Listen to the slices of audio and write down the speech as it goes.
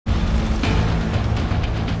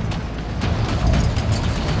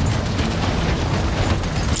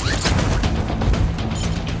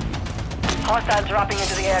Hostiles dropping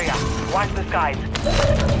into the area. Watch the skies.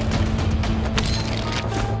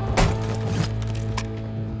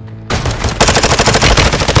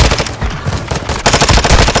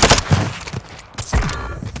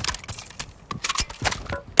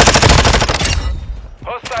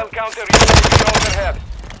 Hostile counter UAV overhead.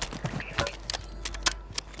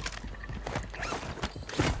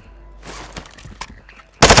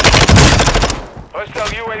 Hostile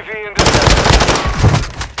UAV in the center.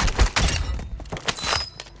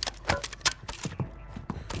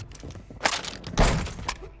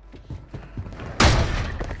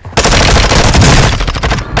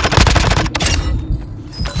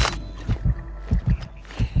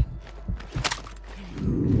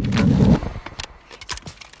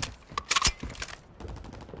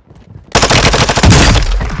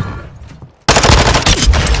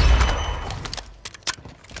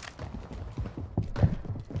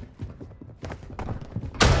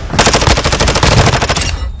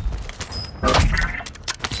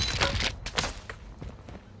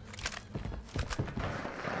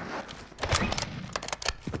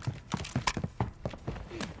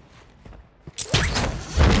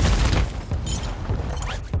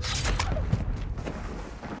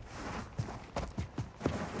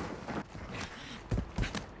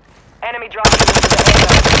 Enemy dropping into the area.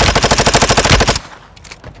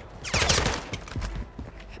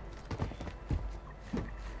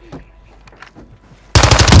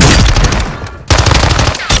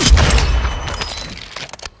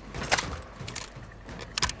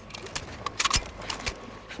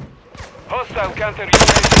 Hostile counter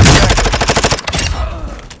UAV active.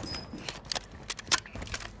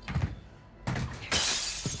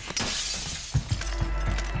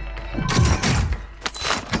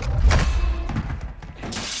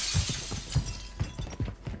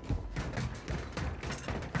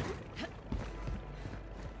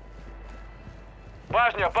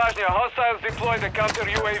 Bajnia, hostiles deploy the counter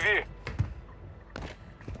UAV.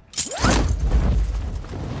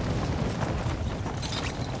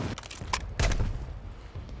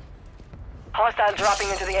 Hostiles dropping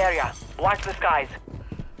into the area. Watch the skies.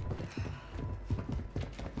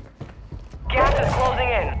 Gas is closing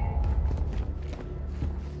in.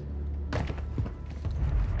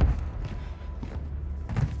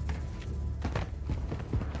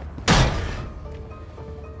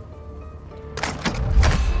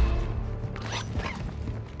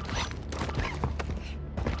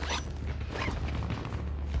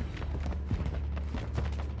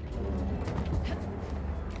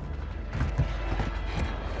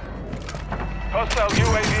 Hostile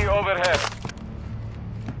UAV overhead.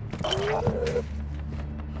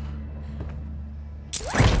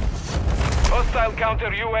 Hostile counter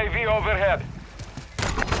UAV overhead.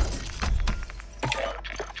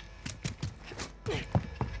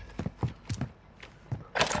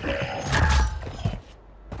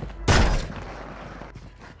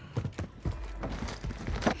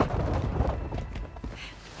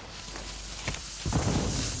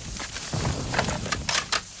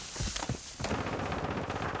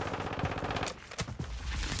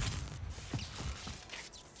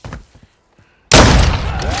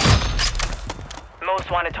 Most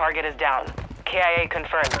wanted target is down. KIA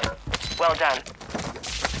confirmed. Well done.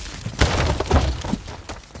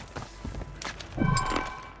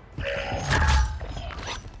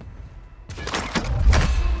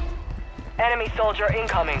 Enemy soldier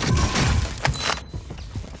incoming.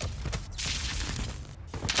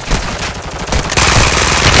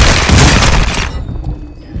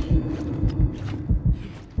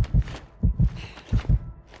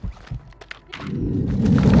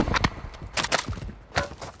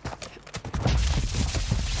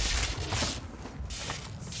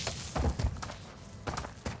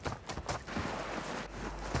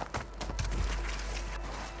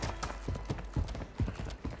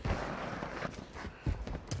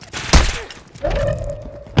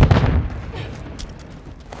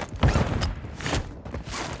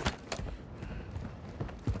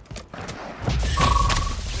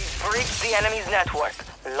 Breach the enemy's network.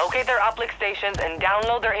 Locate their uplink stations and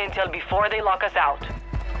download their intel before they lock us out.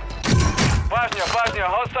 Bajnia,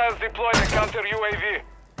 hostiles deploy the counter UAV.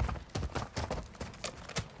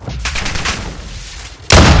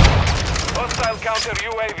 Hostile counter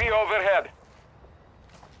UAV overhead.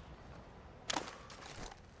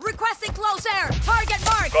 Requesting close air! Target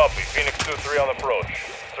marked! Copy. Phoenix 2-3 on approach.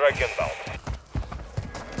 Strike inbound.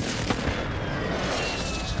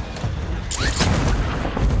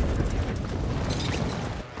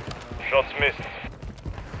 Shots missed.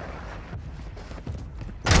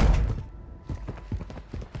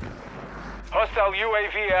 Hostile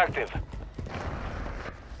UAV active.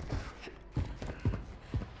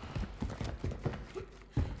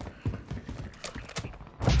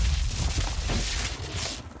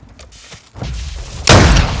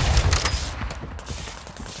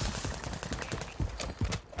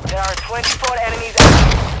 are 24 enemies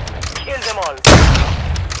active. Kill them all.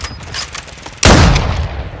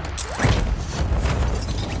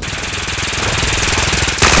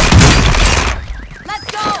 Let's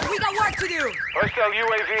go! We got work to do! Hostile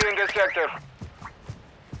UAV in this sector.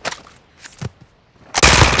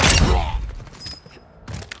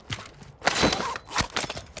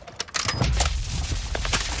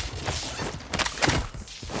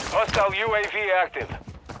 Hostile UAV active.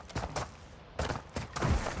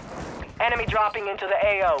 Enemy dropping into the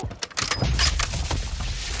AO.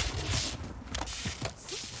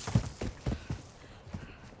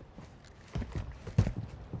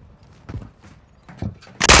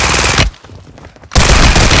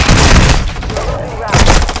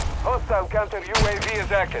 Hostile counter UAV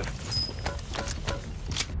is active.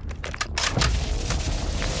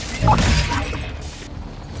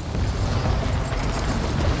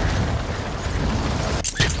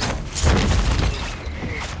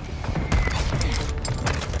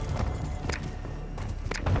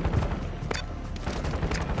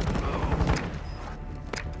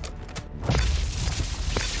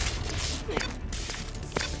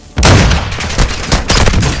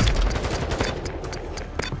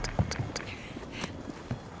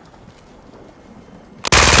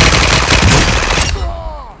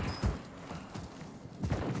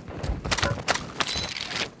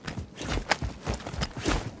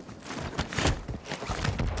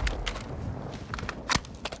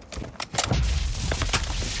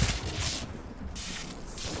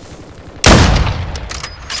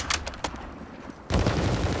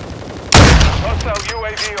 Hostile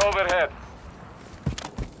UAV overhead.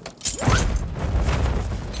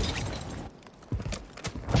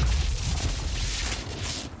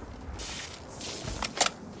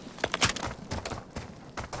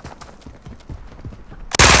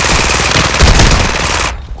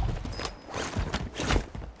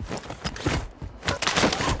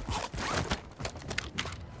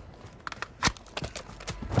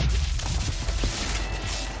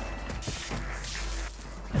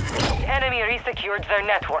 Enemy resecured their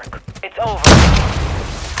network. It's over.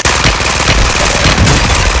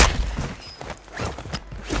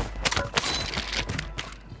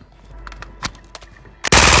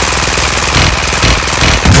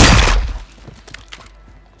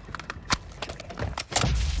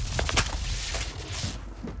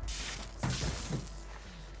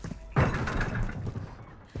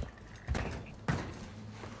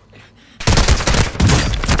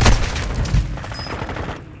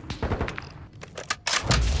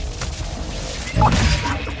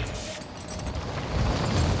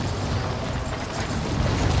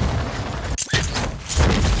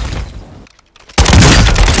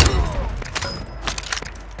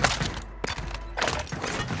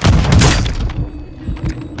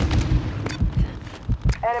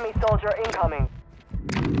 Enemy soldier incoming.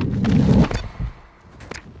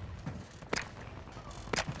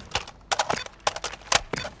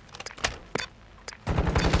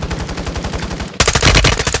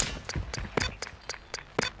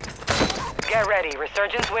 Get ready.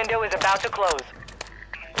 Resurgence window is about to close.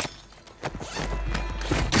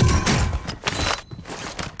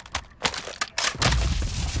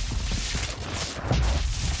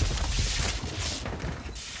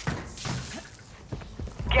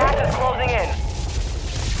 Gas is closing in.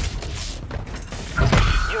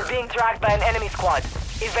 You're being tracked by an enemy squad.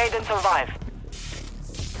 Evade and survive.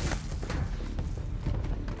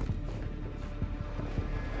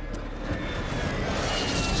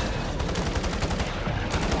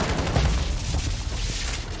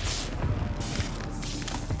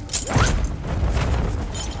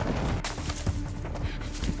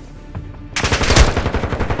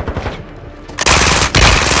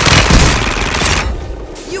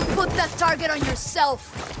 You put that target on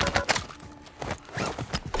yourself!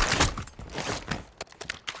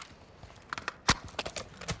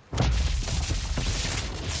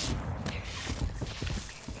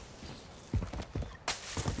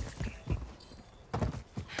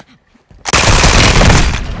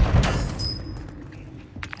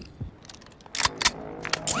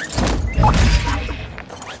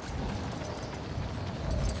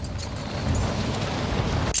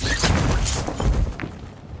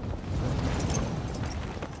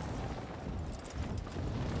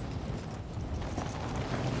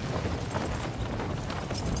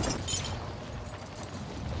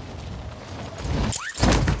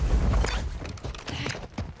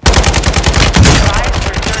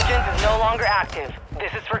 Active.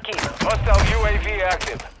 This is for keeps. Hostile UAV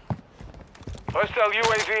active. Hostile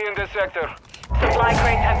UAV in this sector. Supply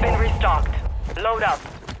crates have been restocked. Load up.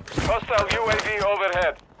 Hostile UAV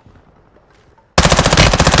overhead.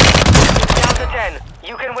 to 10.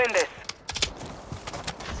 You can win this.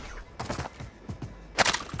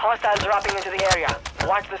 Hostiles dropping into the area.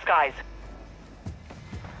 Watch the skies.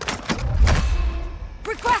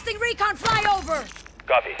 Requesting recon flyover!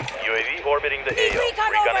 Copy. UAV orbiting the Need AO.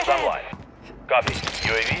 recon Recon is overhead. online. Copy.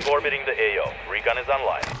 UAV orbiting the AO. Recon is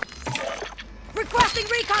online. Requesting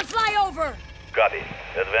recon flyover! Copy.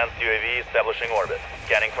 Advanced UAV establishing orbit.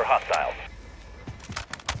 Scanning for hostiles.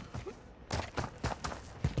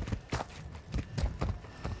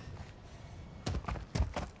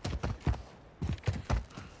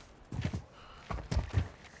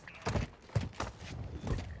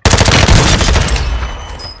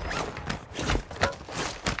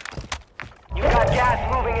 You got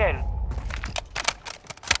gas moving in.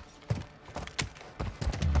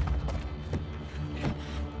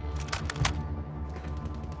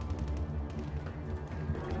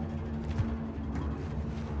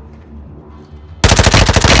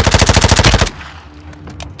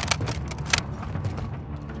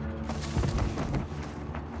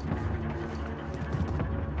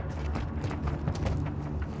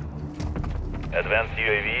 Advanced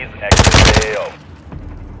UAVs exit the AO.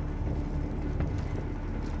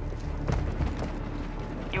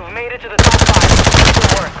 You've made it to the top 5.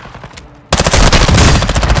 Good work.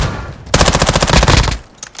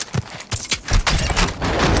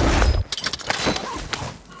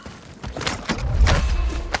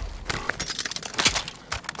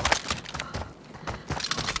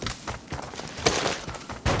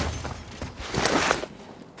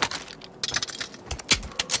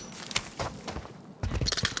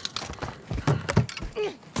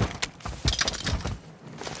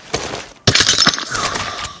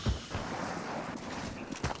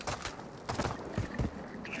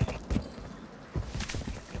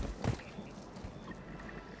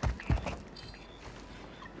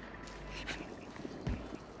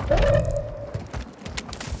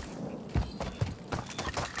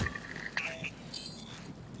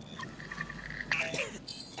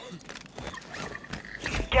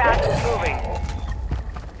 Gas is moving.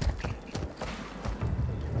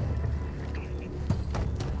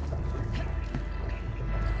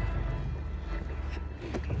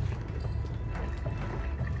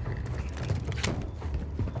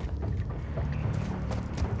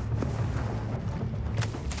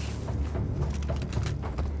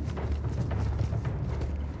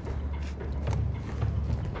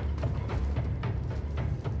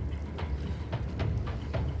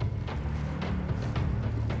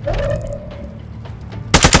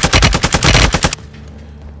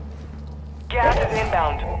 Gas is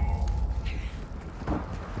inbound.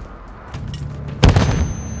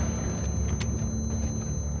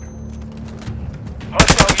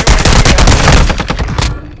 Hostile UAV.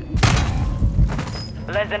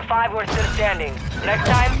 Less than 5, we're still standing. Next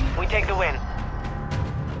time, we take the win.